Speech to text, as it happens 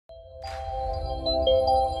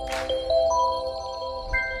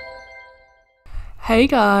Hey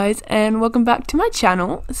guys, and welcome back to my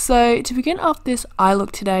channel. So to begin off this eye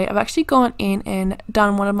look today, I've actually gone in and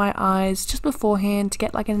done one of my eyes just beforehand to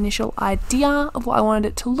get like an initial idea of what I wanted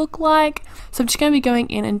it to look like. So I'm just going to be going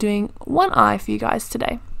in and doing one eye for you guys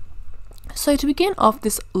today. So to begin off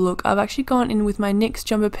this look, I've actually gone in with my NYX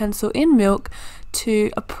Jumbo Pencil in Milk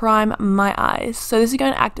to prime my eyes. So this is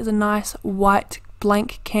going to act as a nice white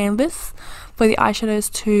blank canvas for the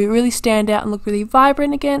eyeshadows to really stand out and look really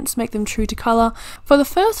vibrant against, make them true to colour. For the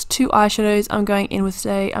first two eyeshadows I'm going in with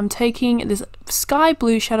today, I'm taking this sky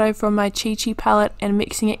blue shadow from my Chi Chi palette and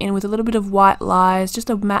mixing it in with a little bit of White Lies,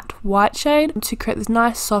 just a matte white shade, to create this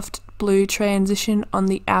nice soft blue transition on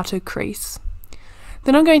the outer crease.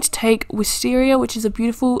 Then I'm going to take Wisteria, which is a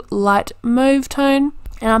beautiful light mauve tone,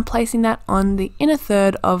 and I'm placing that on the inner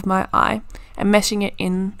third of my eye and meshing it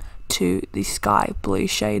in to the sky blue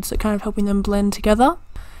shade, so kind of helping them blend together.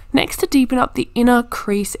 Next, to deepen up the inner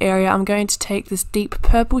crease area, I'm going to take this deep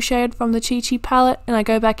purple shade from the Chi Chi palette and I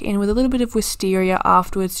go back in with a little bit of Wisteria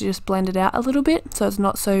afterwards to just blend it out a little bit so it's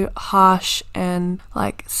not so harsh and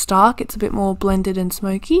like stark, it's a bit more blended and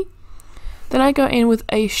smoky. Then I go in with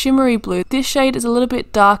a shimmery blue. This shade is a little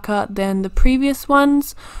bit darker than the previous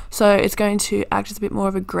ones, so it's going to act as a bit more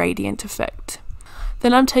of a gradient effect.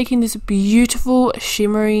 Then I'm taking this beautiful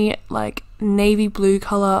shimmery like navy blue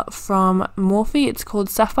colour from Morphe, it's called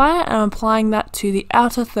Sapphire, and I'm applying that to the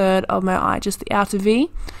outer third of my eye, just the outer V.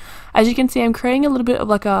 As you can see, I'm creating a little bit of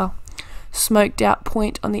like a smoked out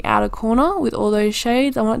point on the outer corner with all those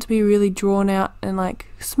shades. I want it to be really drawn out and like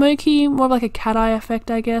smoky, more of like a cat eye effect,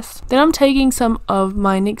 I guess. Then I'm taking some of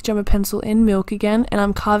my NYX Jumbo Pencil in Milk again and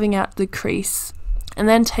I'm carving out the crease. And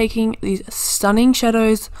then taking these stunning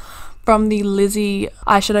shadows from the Lizzie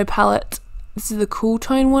eyeshadow palette. This is the cool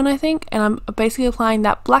tone one, I think, and I'm basically applying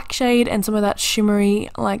that black shade and some of that shimmery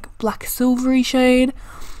like black silvery shade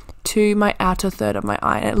to my outer third of my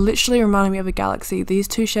eye, and it literally reminded me of a galaxy. These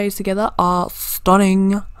two shades together are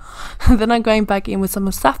stunning. Then I'm going back in with some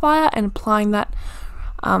of Sapphire and applying that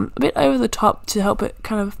a bit over the top to help it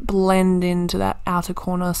kind of blend into that outer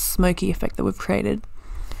corner smoky effect that we've created.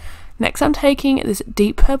 Next, I'm taking this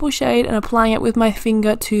deep purple shade and applying it with my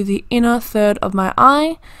finger to the inner third of my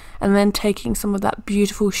eye, and then taking some of that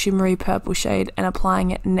beautiful shimmery purple shade and applying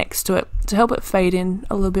it next to it to help it fade in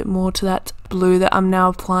a little bit more to that blue that I'm now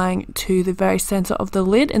applying to the very center of the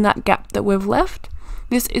lid in that gap that we've left.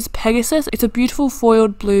 This is Pegasus. It's a beautiful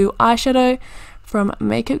foiled blue eyeshadow from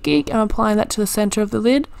Makeup Geek. I'm applying that to the center of the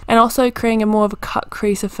lid and also creating a more of a cut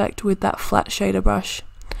crease effect with that flat shader brush.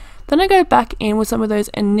 Then I go back in with some of those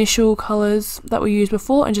initial colours that we used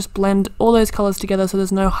before and just blend all those colours together so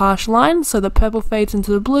there's no harsh lines. So the purple fades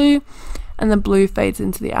into the blue and the blue fades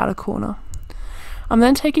into the outer corner. I'm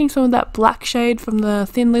then taking some of that black shade from the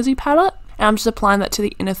Thin Lizzy palette and I'm just applying that to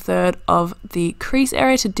the inner third of the crease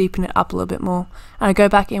area to deepen it up a little bit more. And I go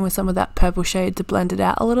back in with some of that purple shade to blend it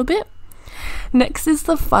out a little bit. Next is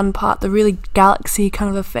the fun part, the really galaxy kind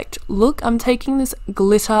of effect look. I'm taking this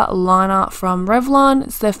glitter liner from Revlon.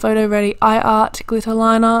 It's their Photo Ready Eye Art glitter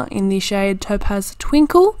liner in the shade Topaz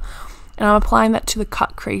Twinkle, and I'm applying that to the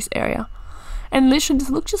cut crease area. And literally this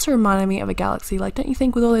look just reminded me of a galaxy, like, don't you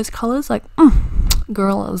think, with all those colours? Like,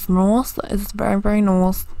 girl, it's nice. It's very, very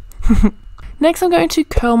nice. Next, I'm going to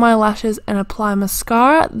curl my lashes and apply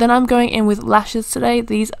mascara. Then I'm going in with lashes today.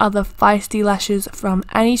 These are the Feisty lashes from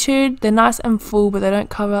Anitude. They're nice and full, but they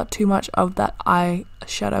don't cover too much of that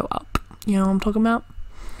eyeshadow up. You know what I'm talking about?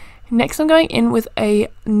 Next, I'm going in with a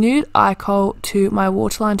nude eye kohl to my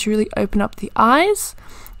waterline to really open up the eyes.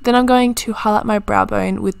 Then I'm going to highlight my brow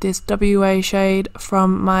bone with this WA shade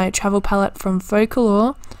from my travel palette from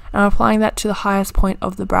Folklore. And I'm applying that to the highest point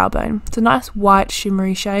of the brow bone. It's a nice white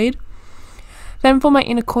shimmery shade. Then for my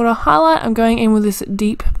inner corner highlight, I'm going in with this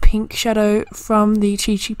deep pink shadow from the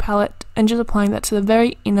Chi Chi palette and just applying that to the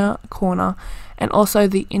very inner corner and also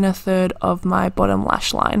the inner third of my bottom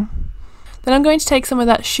lash line. Then I'm going to take some of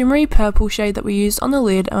that shimmery purple shade that we used on the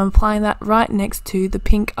lid and I'm applying that right next to the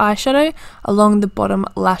pink eyeshadow along the bottom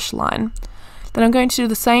lash line. Then I'm going to do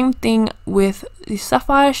the same thing with the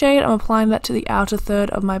Sapphire shade. I'm applying that to the outer third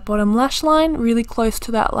of my bottom lash line, really close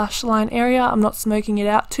to that lash line area. I'm not smoking it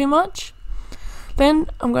out too much. Then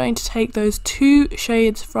I'm going to take those two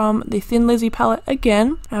shades from the Thin Lizzy palette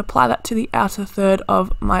again and apply that to the outer third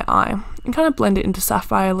of my eye and kind of blend it into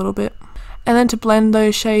Sapphire a little bit. And then to blend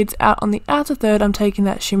those shades out on the outer third, I'm taking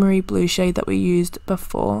that shimmery blue shade that we used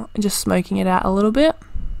before and just smoking it out a little bit.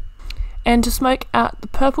 And to smoke out the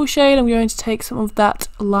purple shade, I'm going to take some of that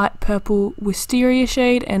light purple Wisteria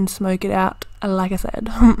shade and smoke it out, like I said.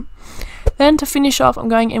 Then to finish off, I'm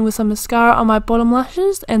going in with some mascara on my bottom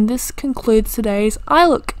lashes, and this concludes today's eye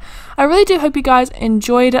look. I really do hope you guys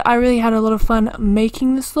enjoyed it. I really had a lot of fun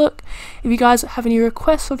making this look. If you guys have any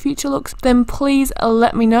requests for future looks, then please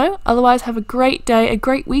let me know. Otherwise, have a great day, a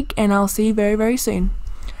great week, and I'll see you very, very soon.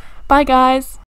 Bye guys!